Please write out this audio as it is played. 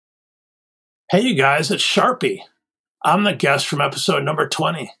Hey, you guys, it's Sharpie. I'm the guest from episode number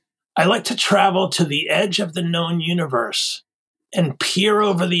 20. I like to travel to the edge of the known universe and peer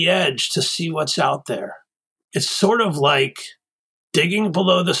over the edge to see what's out there. It's sort of like digging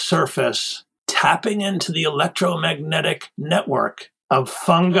below the surface, tapping into the electromagnetic network of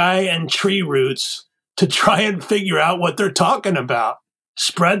fungi and tree roots to try and figure out what they're talking about.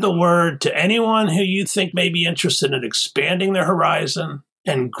 Spread the word to anyone who you think may be interested in expanding their horizon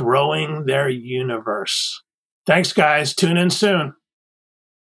and growing their universe. Thanks, guys. Tune in soon.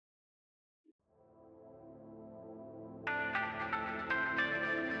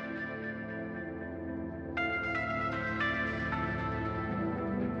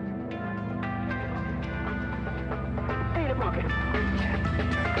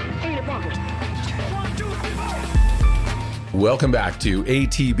 Welcome back to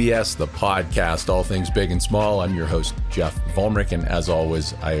ATBS, the podcast, all things big and small. I'm your host, Jeff Volmrich, and as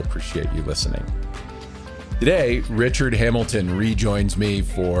always, I appreciate you listening. Today, Richard Hamilton rejoins me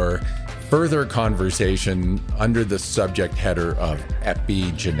for further conversation under the subject header of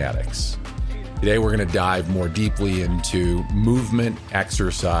epigenetics. Today, we're going to dive more deeply into movement,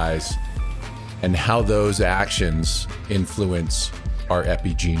 exercise, and how those actions influence our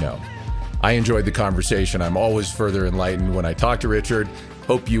epigenome. I enjoyed the conversation. I'm always further enlightened when I talk to Richard.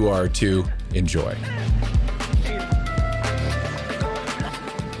 Hope you are too. Enjoy.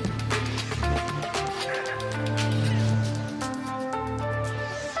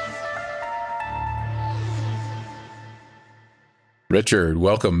 Richard,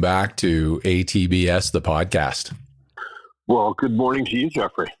 welcome back to ATBS, the podcast. Well, good morning to you,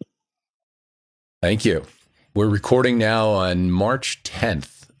 Jeffrey. Thank you. We're recording now on March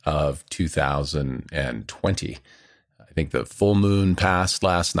 10th. Of 2020. I think the full moon passed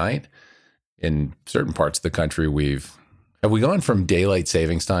last night. In certain parts of the country, have we gone from daylight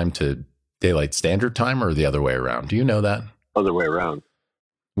savings time to daylight standard time, or the other way around? Do you know that? Other way around.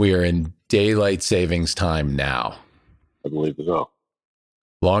 We are in daylight savings time now. I believe so.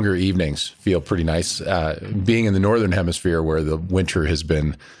 Longer evenings feel pretty nice. Being in the northern hemisphere where the winter has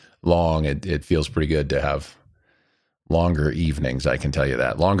been long, it feels pretty good to have longer evenings, I can tell you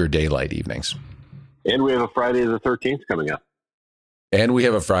that. Longer daylight evenings. And we have a Friday the 13th coming up. And we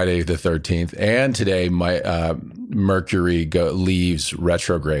have a Friday the 13th. And today, my Mercury leaves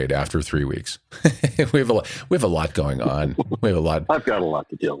retrograde after 3 weeks. we have a lot going on. We have a lot. I've got a lot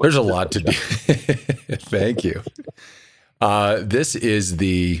to deal with. There's a lot to do. Thank you. This is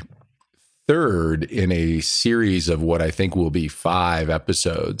the third in a series of what I think will be 5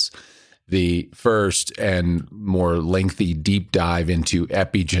 episodes. The first and more lengthy deep dive into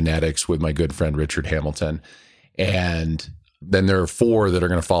epigenetics with my good friend Richard Hamilton. And then there are 4 that are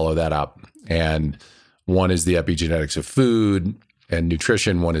going to follow that up. And one is the epigenetics of food and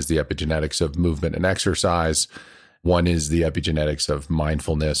nutrition. One is the epigenetics of movement and exercise. One is the epigenetics of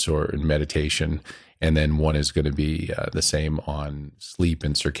mindfulness or meditation. And then one is going to be the same on sleep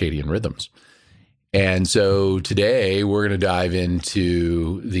and circadian rhythms. And so today we're going to dive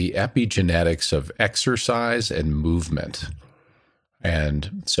into the epigenetics of exercise and movement.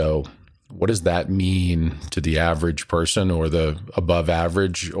 And so what does that mean to the average person or the above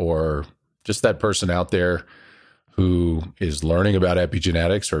average or just that person out there who is learning about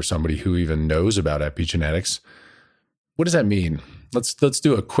epigenetics or somebody who even knows about epigenetics? What does that mean? Let's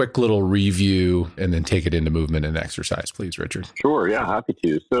do a quick little review and then take it into movement and exercise, please, Richard. Sure. Yeah, happy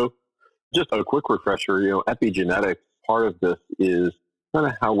to. So just a quick refresher, epigenetics, part of this is kind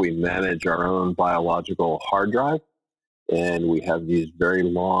of how we manage our own biological hard drive. And we have these very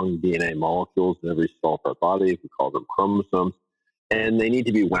long DNA molecules in every cell of our body. We call them chromosomes. And they need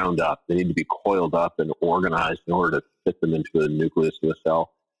to be wound up. They need to be coiled up and organized in order to fit them into the nucleus of a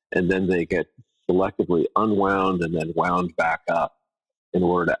cell. And then they get selectively unwound and then wound back up in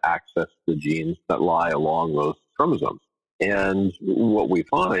order to access the genes that lie along those chromosomes. And what we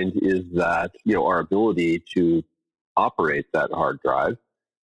find is that, our ability to operate that hard drive,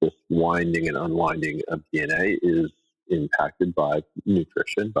 this winding and unwinding of DNA, is impacted by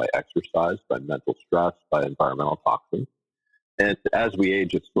nutrition, by exercise, by mental stress, by environmental toxins. And as we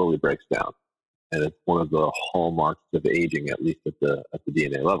age, it slowly breaks down. And it's one of the hallmarks of aging, at least at the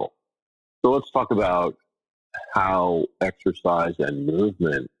DNA level. So let's talk about how exercise and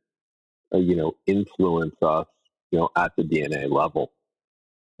movement, influence us at the DNA level.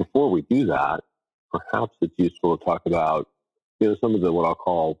 Before we do that, perhaps it's useful to talk about, some of the what I'll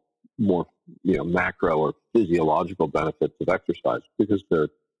call more, macro or physiological benefits of exercise, because there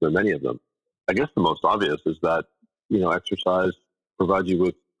are many of them. I guess the most obvious is that, exercise provides you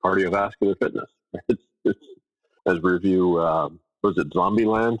with cardiovascular fitness. It's as we review was it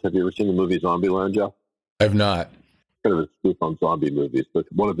Zombieland? Have you ever seen the movie Zombieland, Jeff? I've not. Kind of a spoof on zombie movies, but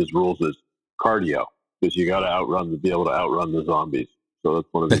one of his rules is cardio, because you got to be able to outrun the zombies. So that's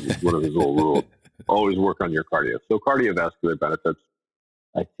one of his little rules. Always work on your cardio. So cardiovascular benefits,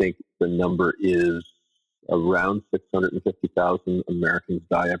 I think the number is around 650,000 Americans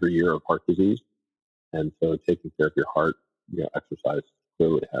die every year of heart disease. And so taking care of your heart, exercise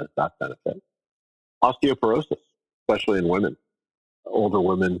clearly has that benefit. Osteoporosis, especially in women. Older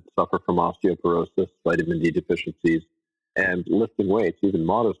women suffer from osteoporosis, vitamin D deficiencies, and lifting weights, even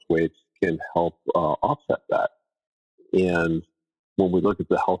modest weights, can help offset that. And when we look at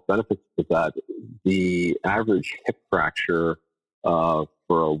the health benefits of that, the average hip fracture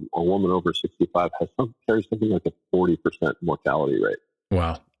for a woman over 65 carries something like a 40% mortality rate.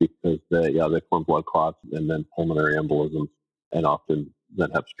 Wow. Because they form blood clots and then pulmonary embolisms, and often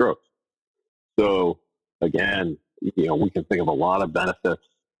then have strokes. So again, we can think of a lot of benefits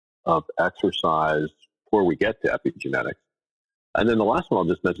of exercise before we get to epigenetics. And then the last one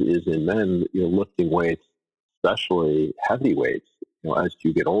I'll just mention is in men, lifting weights, especially heavy weights, as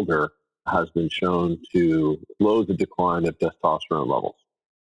you get older, has been shown to slow the decline of testosterone levels,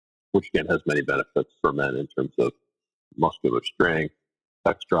 which again has many benefits for men in terms of muscular strength,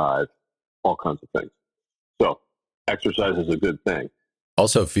 sex drive, all kinds of things. So exercise is a good thing.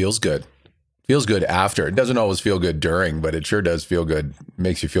 Also feels good. Feels good after. It doesn't always feel good during, but it sure does feel good.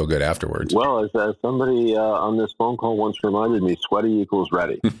 Makes you feel good afterwards. Well, as somebody on this phone call once reminded me, sweaty equals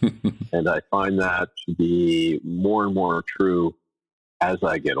ready. And I find that to be more and more true as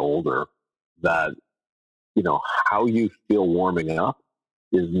I get older, that, how you feel warming up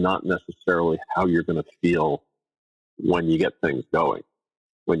is not necessarily how you're going to feel when you get things going,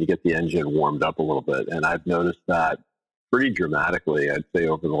 when you get the engine warmed up a little bit. And I've noticed that pretty dramatically, I'd say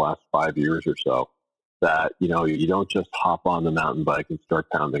over the last 5 years or so, that, you don't just hop on the mountain bike and start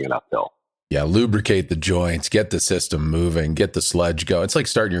pounding it uphill. Yeah, lubricate the joints, get the system moving, get the sledge going. It's like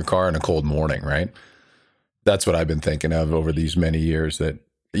starting your car on a cold morning, right? That's what I've been thinking of over these many years, that,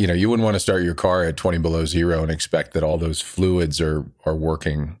 you wouldn't want to start your car at 20 below zero and expect that all those fluids are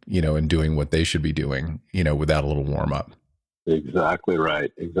working, and doing what they should be doing, without a little warm up. Exactly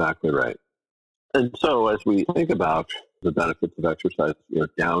right. Exactly right. And so as we think about the benefits of exercise,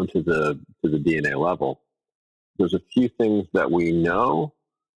 down to the DNA level, there's a few things that we know,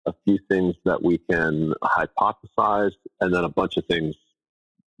 a few things that we can hypothesize, and then a bunch of things,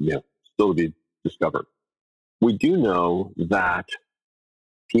 still to be discovered. We do know that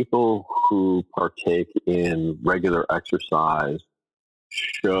people who partake in regular exercise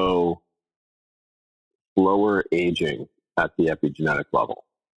show slower aging at the epigenetic level.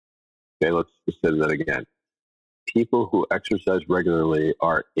 Okay, let's just say that again. People who exercise regularly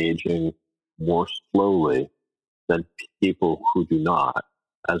are aging more slowly than people who do not,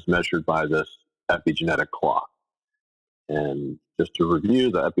 as measured by this epigenetic clock. And just to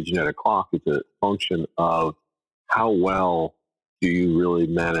review, the epigenetic clock is a function of how well do you really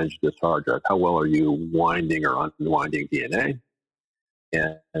manage this hard drive? How well are you winding or unwinding DNA?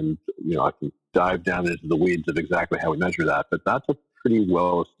 And I can dive down into the weeds of exactly how we measure that, but that's a pretty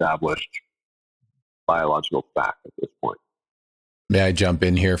well-established biological fact at this point. May I jump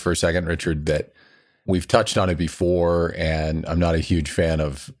in here for a second, Richard, that we've touched on it before, and I'm not a huge fan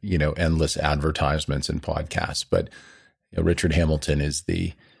of, endless advertisements and podcasts, but Richard Hamilton is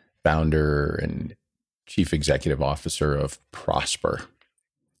the founder and chief executive officer of Prosper.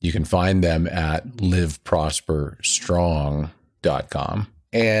 You can find them at liveprosperstrong.com.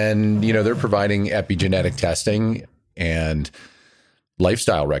 And, they're providing epigenetic testing and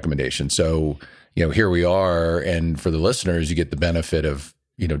lifestyle recommendations. So, here we are. And for the listeners, you get the benefit of,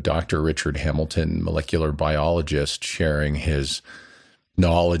 Dr. Richard Hamilton, molecular biologist, sharing his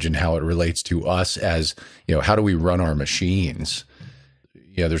knowledge and how it relates to us as, how do we run our machines?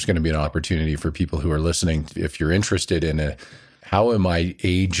 There's going to be an opportunity for people who are listening, if you're interested in how am I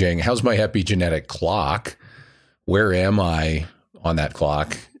aging? How's my epigenetic clock? Where am I on that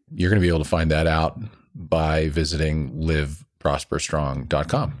clock? You're going to be able to find that out by visiting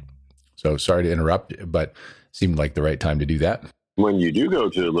liveprosperstrong.com. So sorry to interrupt, but seemed like the right time to do that. When you do go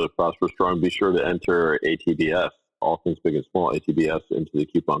to Live Prosper Strong, be sure to enter ATBS, all things big and small, ATBS, into the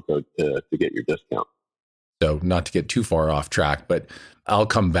coupon code to get your discount. So not to get too far off track, but I'll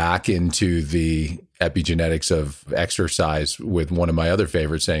come back into the epigenetics of exercise with one of my other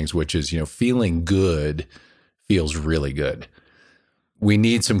favorite sayings, which is, feeling good feels really good. We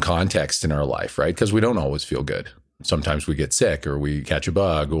need some context in our life, right? Because we don't always feel good. Sometimes we get sick, or we catch a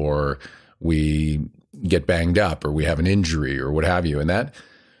bug, or we get banged up, or we have an injury, or what have you. And that,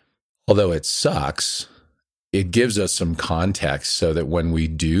 although it sucks, it gives us some context so that when we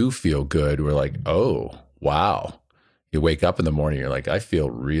do feel good, we're like, oh, wow. You wake up in the morning, you're like, I feel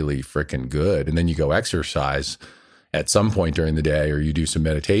really freaking good. And then you go exercise at some point during the day, or you do some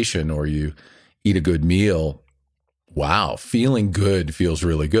meditation, or you eat a good meal. Wow, feeling good feels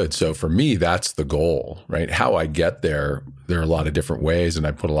really good. So for me, that's the goal, right? How I get there, there are a lot of different ways, and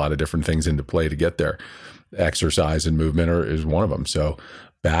I put a lot of different things into play to get there. Exercise and movement is one of them. So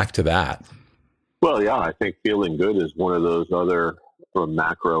back to that. Well, yeah, I think feeling good is one of those other sort of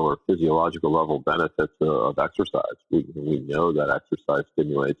macro or physiological level benefits of exercise. We know that exercise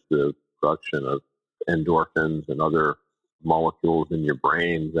stimulates the production of endorphins and other molecules in your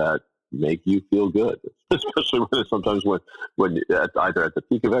brain that make you feel good, especially when either at the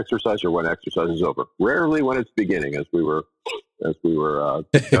peak of exercise or when exercise is over. Rarely when it's beginning, as we were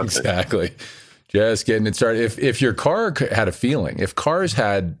exactly. Just getting it started. If your car had a feeling, if cars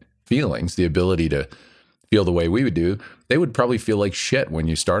had feelings, the ability to feel the way we would do, they would probably feel like shit when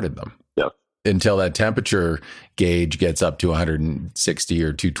you started them. Yeah. Until that temperature gauge gets up to 160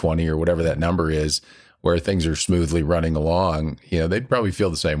 or 220 or whatever that number is, where things are smoothly running along, they'd probably feel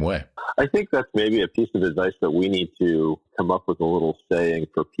the same way. I think that's maybe a piece of advice that we need to come up with a little saying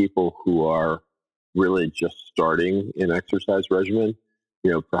for people who are really just starting an exercise regimen.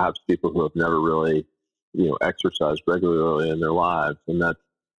 Perhaps people who have never really, exercised regularly in their lives, and that's,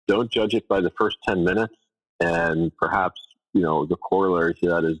 don't judge it by the first 10 minutes. And perhaps, the corollary to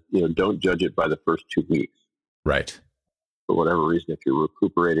that is, don't judge it by the first 2 weeks. Right. For whatever reason, if you're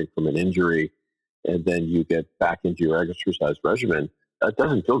recuperating from an injury and then you get back into your exercise regimen, that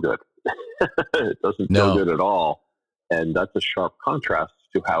doesn't feel good. It doesn't feel good at all. And that's a sharp contrast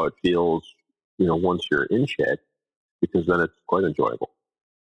to how it feels, once you're in shape, because then it's quite enjoyable.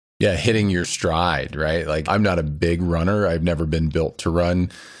 Yeah, hitting your stride, right? Like, I'm not a big runner. I've never been built to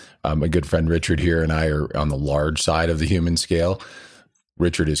run. My good friend Richard here and I are on the large side of the human scale.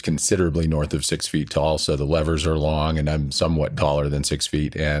 Richard is considerably north of 6 feet tall, so the levers are long, and I'm somewhat taller than 6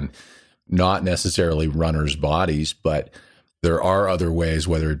 feet, and not necessarily runners' bodies, but there are other ways,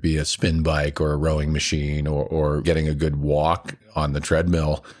 whether it be a spin bike or a rowing machine or getting a good walk on the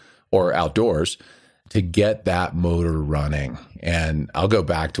treadmill or outdoors, to get that motor running. And I'll go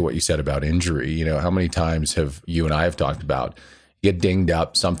back to what you said about injury. How many times have you and I have talked about, get dinged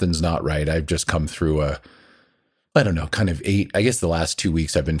up, something's not right. I've just come through I guess the last 2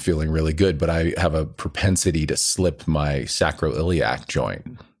 weeks I've been feeling really good, but I have a propensity to slip my sacroiliac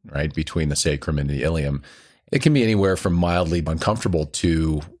joint, right, between the sacrum and the ilium. It can be anywhere from mildly uncomfortable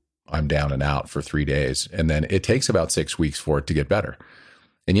to I'm down and out for 3 days. And then it takes about 6 weeks for it to get better.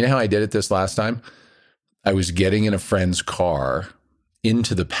 And you know how I did it this last time? I was getting in a friend's car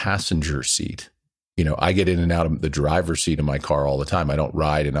into the passenger seat. I get in and out of the driver's seat of my car all the time. I don't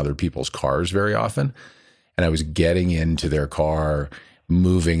ride in other people's cars very often. And I was getting into their car,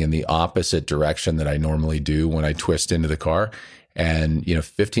 moving in the opposite direction that I normally do when I twist into the car. And,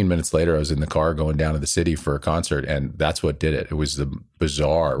 15 minutes later, I was in the car going down to the city for a concert. And that's what did it. It was the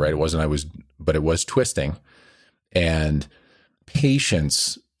bizarre, right? But it was twisting. And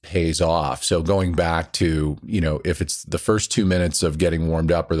patience pays off. So going back to, if it's the first 2 minutes of getting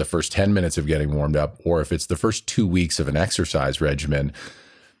warmed up or the first 10 minutes of getting warmed up, or if it's the first 2 weeks of an exercise regimen,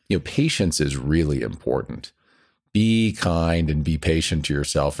 patience is really important. Be kind and be patient to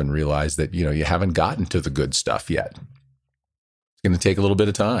yourself and realize that, you haven't gotten to the good stuff yet. It's going to take a little bit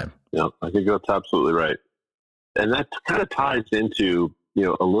of time. Yeah, I think that's absolutely right. And that kind of ties into,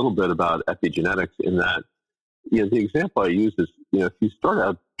 a little bit about epigenetics in that, the example I use is, if you start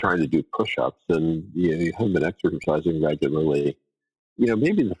out trying to do push-ups and, you haven't been exercising regularly,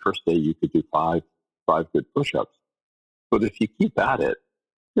 maybe the first day you could do five good push-ups. But if you keep at it,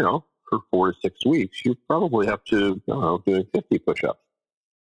 for 4 to 6 weeks, you probably have to, doing 50 push-ups.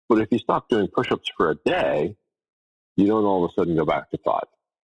 But if you stop doing push-ups for a day, you don't all of a sudden go back to 5,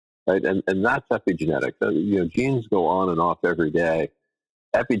 right? And that's epigenetics. Genes go on and off every day.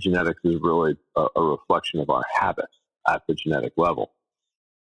 Epigenetics is really a reflection of our habits at the genetic level.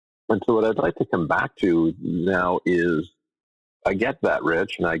 And so what I'd like to come back to now is, I get that,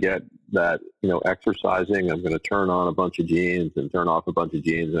 Rich, and I get that, exercising, I'm going to turn on a bunch of genes and turn off a bunch of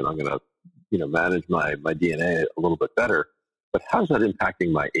genes, and I'm going to, manage my DNA a little bit better. But how's that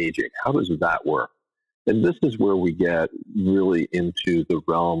impacting my aging? How does that work? And this is where we get really into the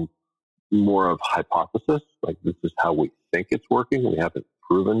realm more of hypothesis, like this is how we think it's working. We haven't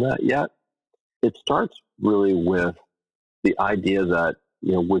proven that yet. It starts really with the idea that,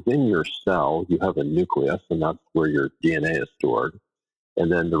 within your cell, you have a nucleus, and that's where your DNA is stored.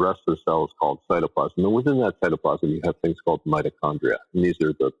 And then the rest of the cell is called cytoplasm. And within that cytoplasm, you have things called mitochondria. And these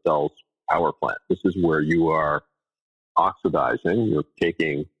are the cells power plant. This is where you are oxidizing. You're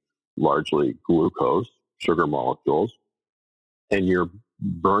taking largely glucose, sugar molecules, and you're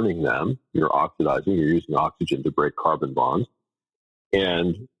burning them. You're oxidizing. You're using oxygen to break carbon bonds.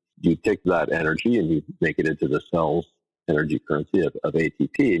 And you take that energy and you make it into the cell's energy currency of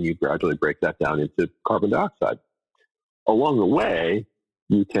ATP, and you gradually break that down into carbon dioxide. Along the way,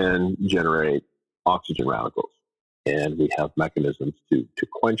 you can generate oxygen radicals, and we have mechanisms to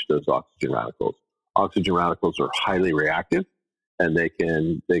quench those oxygen radicals. Oxygen radicals are highly reactive, and they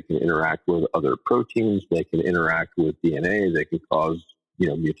can interact with other proteins. They can interact with DNA. They can cause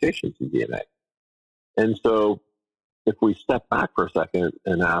mutations in DNA. And so, if we step back for a second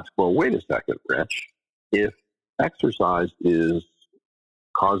and ask, well, wait a second, Rich, if exercise is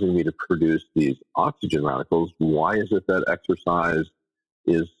causing me to produce these oxygen radicals, why is it that exercise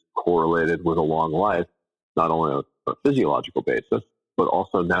is correlated with a long life, not only on a physiological basis, but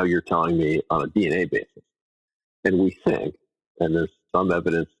also now you're telling me on a DNA basis? And we think, and there's some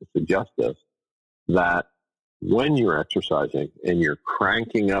evidence to suggest this, that when you're exercising and you're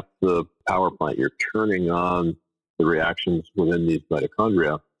cranking up the power plant, you're turning on the reactions within these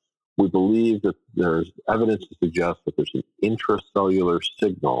mitochondria, we believe that there's evidence to suggest that there's an intracellular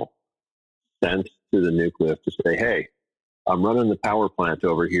signal sent to the nucleus to say, hey, I'm running the power plant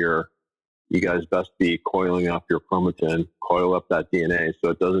over here. You guys best be coiling up your chromatin, coil up that DNA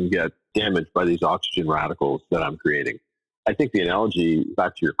so it doesn't get damaged by these oxygen radicals that I'm creating. I think the analogy,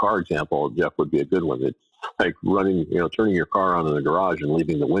 back to your car example, Jeff, would be a good one. It's like running, turning your car on in the garage and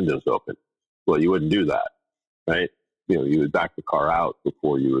leaving the windows open. Well, you wouldn't do that, right? You would back the car out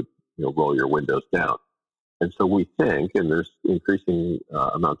before you would roll your windows down. And so we think, and there's increasing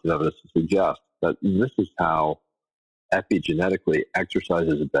amounts of evidence to suggest that this is how epigenetically exercise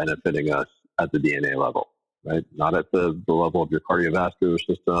is benefiting us at the DNA level, right? Not at the level of your cardiovascular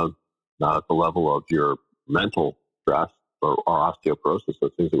system, not at the level of your mental stress or osteoporosis,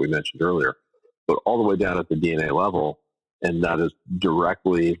 those things that we mentioned earlier, but all the way down at the DNA level. And that is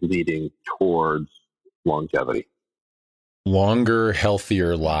directly leading towards longevity. Longer,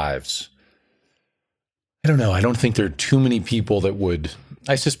 healthier lives. I don't know. I don't think there are too many people that would,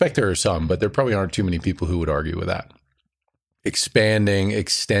 I suspect there are some, but there probably aren't too many people who would argue with that.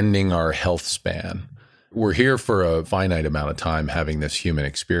 Extending our health span. We're here for a finite amount of time having this human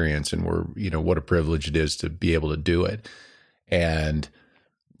experience, and what a privilege it is to be able to do it. And,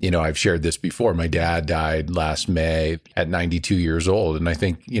 I've shared this before. My dad died last May at 92 years old. And I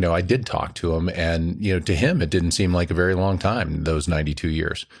think, I did talk to him, and, to him, it didn't seem like a very long time, those 92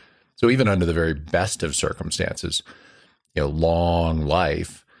 years. So even under the very best of circumstances, long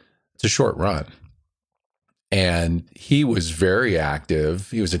life, it's a short run. And he was very active.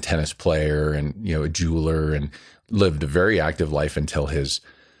 He was a tennis player and, a jeweler, and lived a very active life until his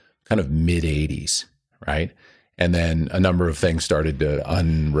kind of mid 80s, right? And then a number of things started to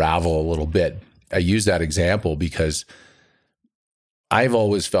unravel a little bit. I use that example because I've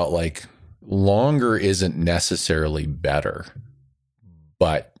always felt like longer isn't necessarily better,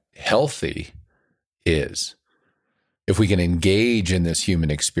 but healthy is. If we can engage in this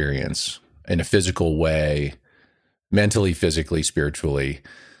human experience in a physical way, mentally, physically, spiritually,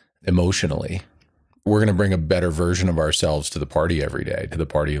 emotionally, we're going to bring a better version of ourselves to the party every day, to the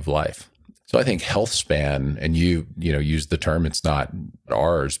party of life. So I think health span, and you use the term, it's not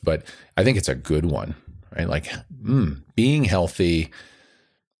ours, but I think it's a good one, right? Like being healthy,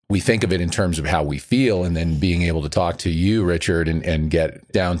 we think of it in terms of how we feel, and then being able to talk to you, Richard, and get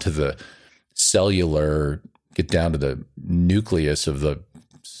down to the cellular, get down to the nucleus of the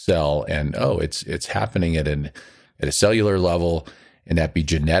cell, and it's happening at a cellular level, an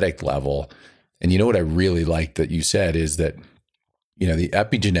epigenetic level. And what I really like that you said is that the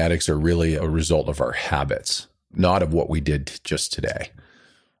epigenetics are really a result of our habits, not of what we did just today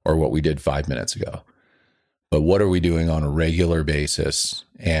or what we did 5 minutes ago. But what are we doing on a regular basis?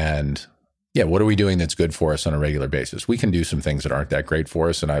 And what are we doing that's good for us on a regular basis? We can do some things that aren't that great for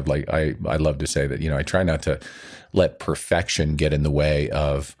us. And I love to say that, I try not to let perfection get in the way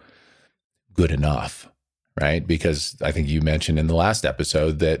of good enough, right? Because I think you mentioned in the last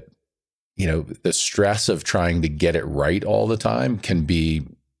episode that, the stress of trying to get it right all the time can be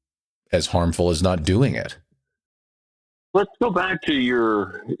as harmful as not doing it. Let's go back to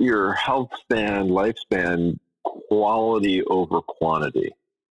your health span, lifespan, quality over quantity.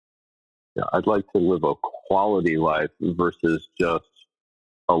 I'd like to live a quality life versus just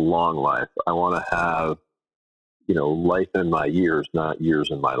a long life. I want to have, life in my years, not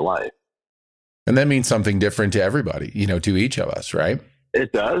years in my life. And that means something different to everybody, to each of us, right?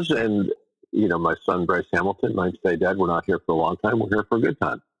 It does. And, my son, Bryce Hamilton, might say, Dad, we're not here for a long time. We're here for a good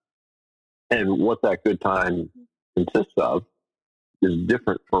time. And what that good time consists of is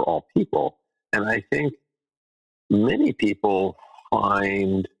different for all people. And I think many people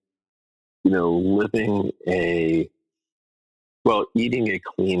find, eating a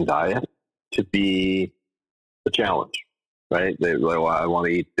clean diet to be a challenge, right? They're like, well, I want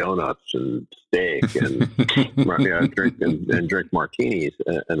to eat donuts and steak and drink martinis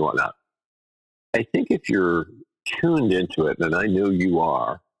and whatnot. I think if you're tuned into it, and I know you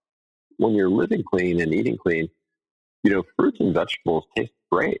are, when you're living clean and eating clean, fruits and vegetables taste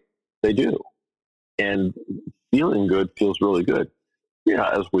great. They do. And feeling good feels really good.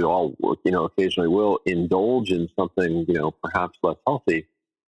 As we all, occasionally will indulge in something, perhaps less healthy.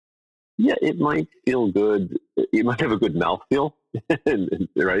 Yeah, it might feel good. You might have a good mouthfeel,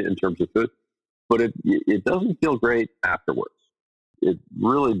 right, in terms of food, but it doesn't feel great afterwards. It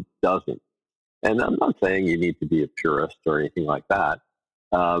really doesn't. And I'm not saying you need to be a purist or anything like that.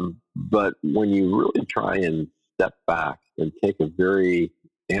 But when you really try and step back and take a very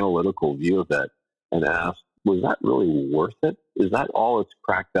analytical view of it and ask, was that really worth it? Is that all it's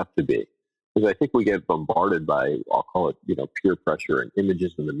cracked up to be? Because I think we get bombarded by, I'll call it, peer pressure and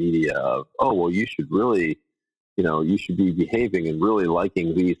images in the media of, oh, well, you should really, you should be behaving and really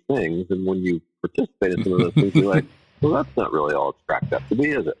liking these things. And when you participate in some of those things, you're like, well, that's not really all it's cracked up to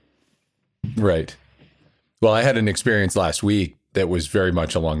be, is it? Right. Well, I had an experience last week that was very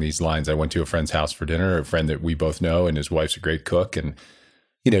much along these lines. I went to a friend's house for dinner, a friend that we both know, and his wife's a great cook. And,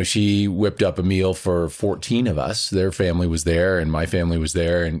 she whipped up a meal for 14 of us. Their family was there and my family was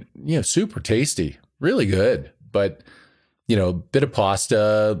there, and, super tasty, really good. But, bit of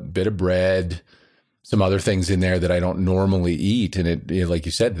pasta, bit of bread, some other things in there that I don't normally eat. And it, like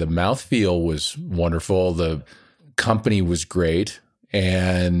you said, the mouthfeel was wonderful. The company was great.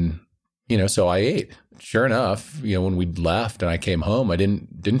 And, so I ate. Sure enough, when we left and I came home, I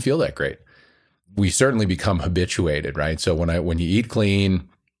didn't feel that great. We certainly become habituated, right? So when you eat clean,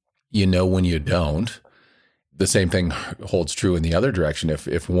 when you don't. The same thing holds true in the other direction.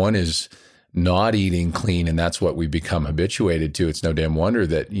 If one is not eating clean and that's what we become habituated to, it's no damn wonder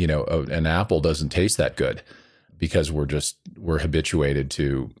that, an apple doesn't taste that good, because we're habituated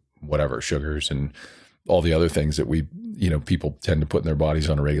to whatever sugars and all the other things that we, people tend to put in their bodies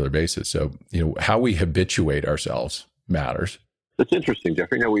on a regular basis. So, how we habituate ourselves matters. It's interesting,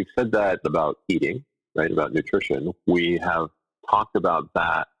 Jeffrey. Now, we've said that about eating, right? About nutrition. We have talked about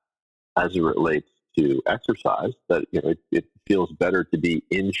that as it relates to exercise, that, it feels better to be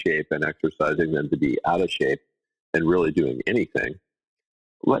in shape and exercising than to be out of shape and really doing anything.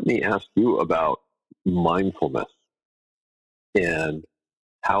 Let me ask you about mindfulness and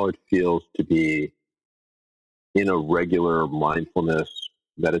how it feels to be in a regular mindfulness,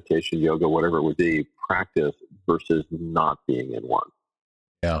 meditation, yoga, whatever it would be, practice versus not being in one.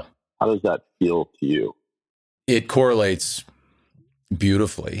 Yeah. How does that feel to you? It correlates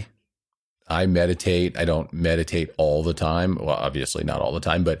beautifully. I meditate. I don't meditate all the time. Well, obviously not all the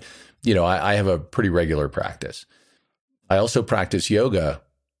time, but, I have a pretty regular practice. I also practice yoga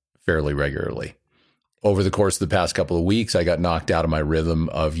fairly regularly. Over the course of the past couple of weeks, I got knocked out of my rhythm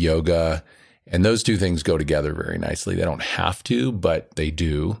of yoga. And those two things go together very nicely. They don't have to, but they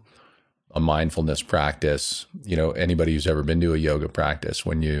do. A mindfulness practice, anybody who's ever been to a yoga practice,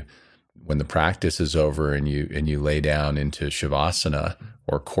 when the practice is over and you lay down into shavasana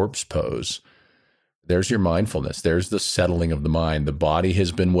or corpse pose, there's your mindfulness. There's the settling of the mind. The body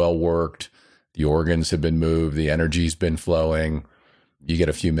has been well worked. The organs have been moved. The energy's been flowing. You get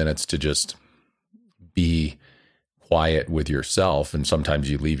a few minutes to just be quiet with yourself, and sometimes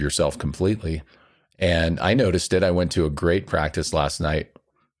you leave yourself completely. And I noticed it. I went to a great practice last night.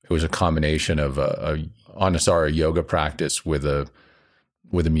 It was a combination of a Anusara yoga practice with a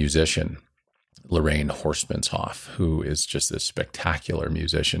musician, Lorraine Horstmanshoff, who is just this spectacular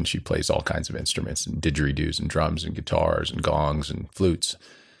musician. She plays all kinds of instruments and didgeridoos and drums and guitars and gongs and flutes.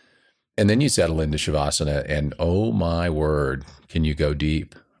 And then you settle into shavasana, and oh my word, can you go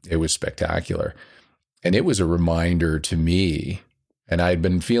deep? It was spectacular. And it was a reminder to me, and I had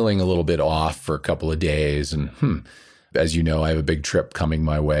been feeling a little bit off for a couple of days. And as you know, I have a big trip coming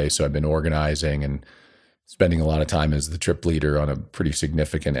my way. So I've been organizing and spending a lot of time as the trip leader on a pretty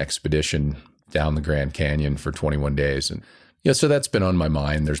significant expedition down the Grand Canyon for 21 days. And so that's been on my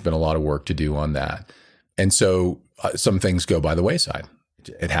mind. There's been a lot of work to do on that. And so some things go by the wayside.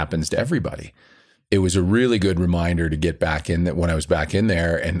 It happens to everybody. It was a really good reminder to get back in that when I was back in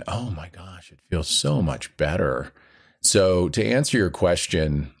there, and oh my gosh, it feels so much better. So to answer your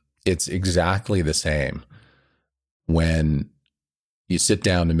question, it's exactly the same when you sit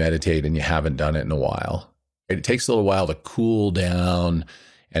down to meditate and you haven't done it in a while. It takes a little while to cool down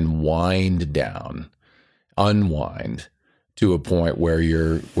and wind down, unwind to a point where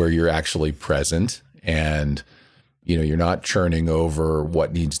you're actually present, and you're not churning over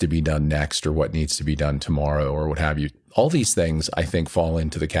what needs to be done next or what needs to be done tomorrow or what have you. All these things, I think, fall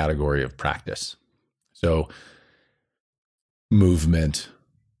into the category of practice. So movement,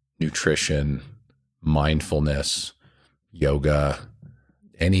 nutrition, mindfulness, yoga,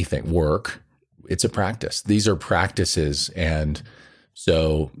 anything, work, it's a practice. These are practices. And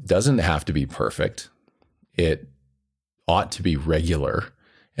so it doesn't have to be perfect. It ought to be regular.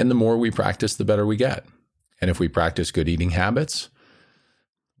 And the more we practice, the better we get. And if we practice good eating habits,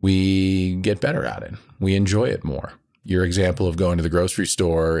 we get better at it. We enjoy it more. Your example of going to the grocery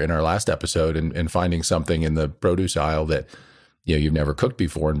store in our last episode and finding something in the produce aisle that you've never cooked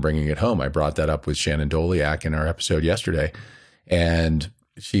before and bringing it home. I brought that up with Shannon Doliak in our episode yesterday, and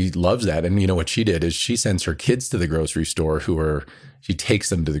she loves that. And what she did is she sends her kids to the grocery store she takes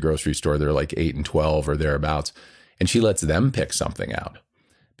them to the grocery store. They're like 8 and 12 or thereabouts. And she lets them pick something out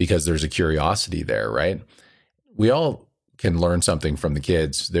because there's a curiosity there, right? We all can learn something from the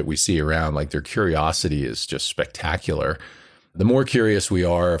kids that we see around. Like, their curiosity is just spectacular. The more curious we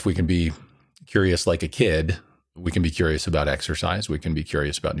are, if we can be curious like a kid, we can be curious about exercise. We can be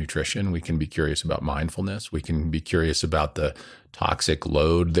curious about nutrition. We can be curious about mindfulness. We can be curious about the toxic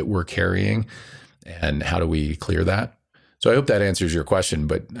load that we're carrying and how do we clear that. So I hope that answers your question.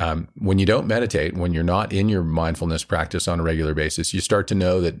 But when you don't meditate, when you're not in your mindfulness practice on a regular basis, you start to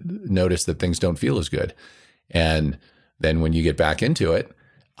notice that things don't feel as good. And then when you get back into it,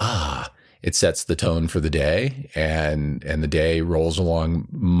 it sets the tone for the day, and the day rolls along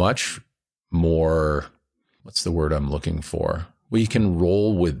much more. What's the word I'm looking for? We can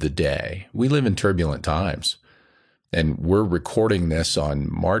roll with the day. We live in turbulent times, and we're recording this on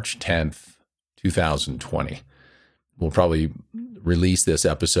March 10th, 2020. We'll probably release this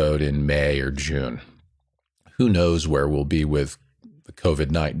episode in May or June. Who knows where we'll be with the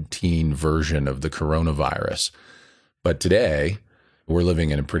COVID-19 version of the coronavirus. But today, we're living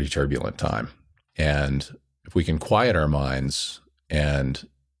in a pretty turbulent time. And if we can quiet our minds and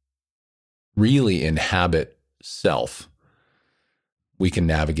really inhabit self, we can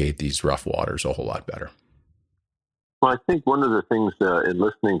navigate these rough waters a whole lot better. Well, I think one of the things in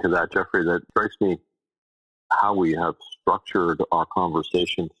listening to that, Jeffrey, that strikes me, how we have structured our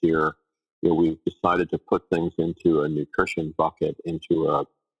conversations here. We've decided to put things into a nutrition bucket, into a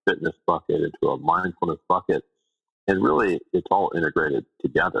fitness bucket, into a mindfulness bucket. And really, it's all integrated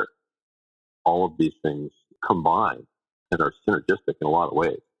together. All of these things combine and are synergistic in a lot of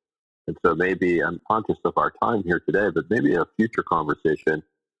ways. And so maybe, I'm conscious of our time here today, but maybe a future conversation,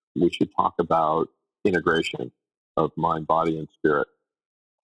 we should talk about integration of mind, body, and spirit.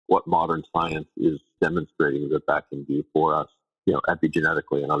 What modern science is demonstrating that can do for us,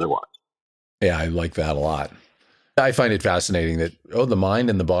 epigenetically and otherwise. Yeah, I like that a lot. I find it fascinating that, the mind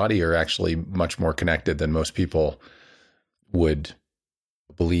and the body are actually much more connected than most people would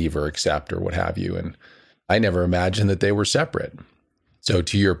believe or accept or what have you. And I never imagined that they were separate. So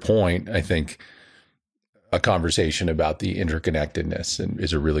to your point, I think a conversation about the interconnectedness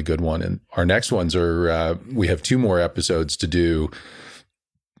is a really good one. And our next ones are, we have 2 more episodes to do.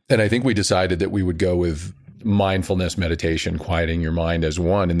 And I think we decided that we would go with mindfulness, meditation, quieting your mind as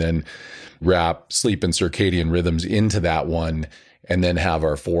one, and then wrap sleep and circadian rhythms into that one, and then have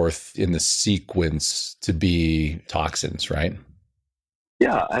our 4th in the sequence to be toxins, right?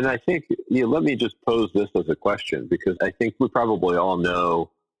 Yeah, and I think, let me just pose this as a question, because I think we probably all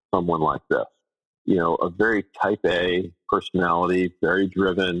know someone like this. A very type A personality, very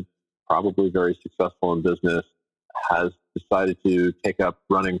driven, probably very successful in business, has decided to take up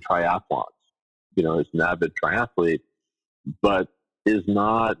running triathlons, is an avid triathlete, but is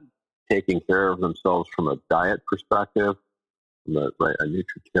not taking care of themselves from a diet perspective, from a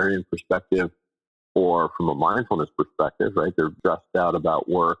nutritarian perspective, or from a mindfulness perspective, right? They're stressed out about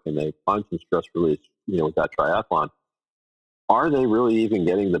work and they find some stress release, with that triathlon. Are they really even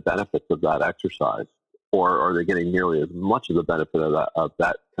getting the benefits of that exercise? Or are they getting nearly as much of the benefit of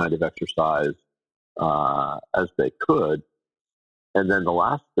that kind of exercise as they could? And then the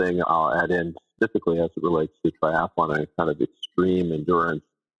last thing I'll add in, specifically as it relates to triathlon and kind of extreme endurance,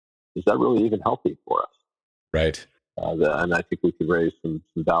 is that really even healthy for us? Right. And I think we could raise some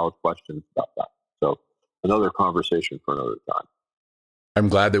valid questions about that. So another conversation for another time. I'm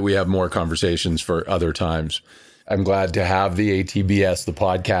glad that we have more conversations for other times. I'm glad to have the ATBS, the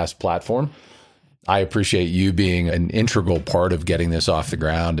podcast platform. I appreciate you being an integral part of getting this off the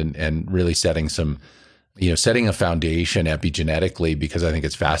ground and really setting setting a foundation epigenetically, because I think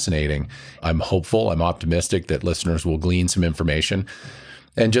it's fascinating. I'm hopeful, I'm optimistic that listeners will glean some information.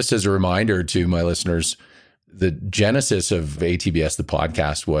 And just as a reminder to my listeners, the genesis of ATBS, the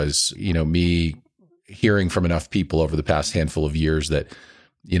podcast, was, me hearing from enough people over the past handful of years that,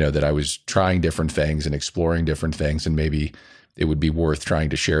 that I was trying different things and exploring different things, and maybe it would be worth trying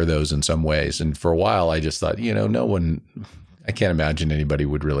to share those in some ways. And for a while, I just thought, I can't imagine anybody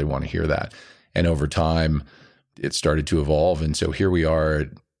would really want to hear that. And over time, it started to evolve. And so here we are at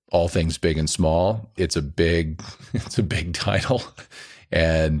All Things Big and Small. It's a big title.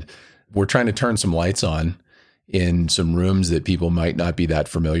 And we're trying to turn some lights on in some rooms that people might not be that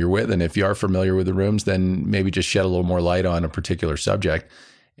familiar with. And if you are familiar with the rooms, then maybe just shed a little more light on a particular subject.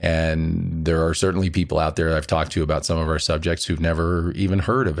 And there are certainly people out there I've talked to about some of our subjects who've never even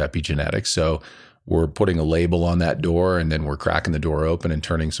heard of epigenetics. So we're putting a label on that door, and then we're cracking the door open and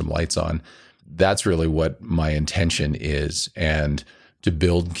turning some lights on. That's really what my intention is, and to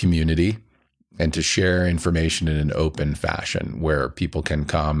build community and to share information in an open fashion where people can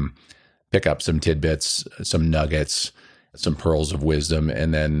come pick up some tidbits, some nuggets, some pearls of wisdom.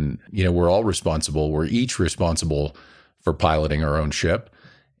 And then, we're all responsible. We're each responsible for piloting our own ship,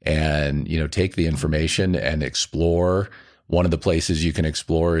 and, take the information and explore. One of the places you can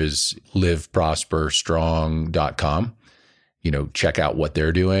explore is liveprosperstrong.com. Check out what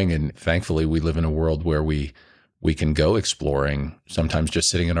they're doing. And thankfully, we live in a world where we can go exploring, sometimes just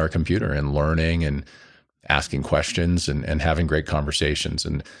sitting at our computer and learning and asking questions and having great conversations.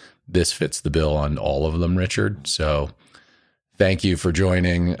 And this fits the bill on all of them, Richard. So thank you for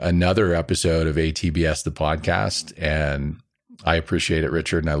joining another episode of ATBS, the podcast. And I appreciate it,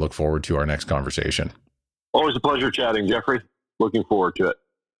 Richard, and I look forward to our next conversation. Always a pleasure chatting, Jeffrey. Looking forward to it.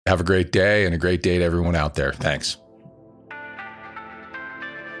 Have a great day, and a great day to everyone out there. Thanks.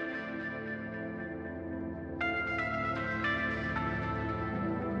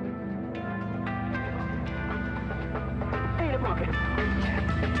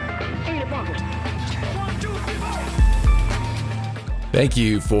 Thank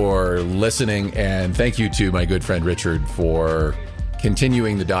you for listening, and thank you to my good friend Richard for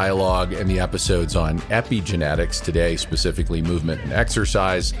continuing the dialogue and the episodes on epigenetics today, specifically movement and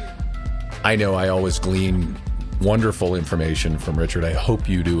exercise. I know I always glean wonderful information from Richard. I hope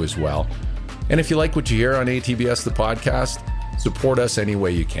you do as well. And if you like what you hear on ATBS, the podcast, support us any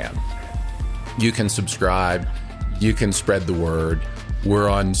way you can. You can subscribe. You can spread the word. We're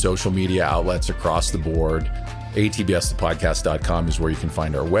on social media outlets across the board. ATBSthepodcast.com is where you can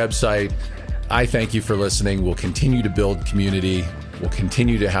find our website. I thank you for listening. We'll continue to build community. We'll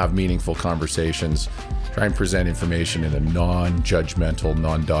continue to have meaningful conversations, try and present information in a non-judgmental,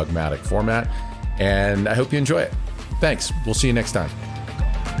 non-dogmatic format. And I hope you enjoy it. Thanks. We'll see you next time.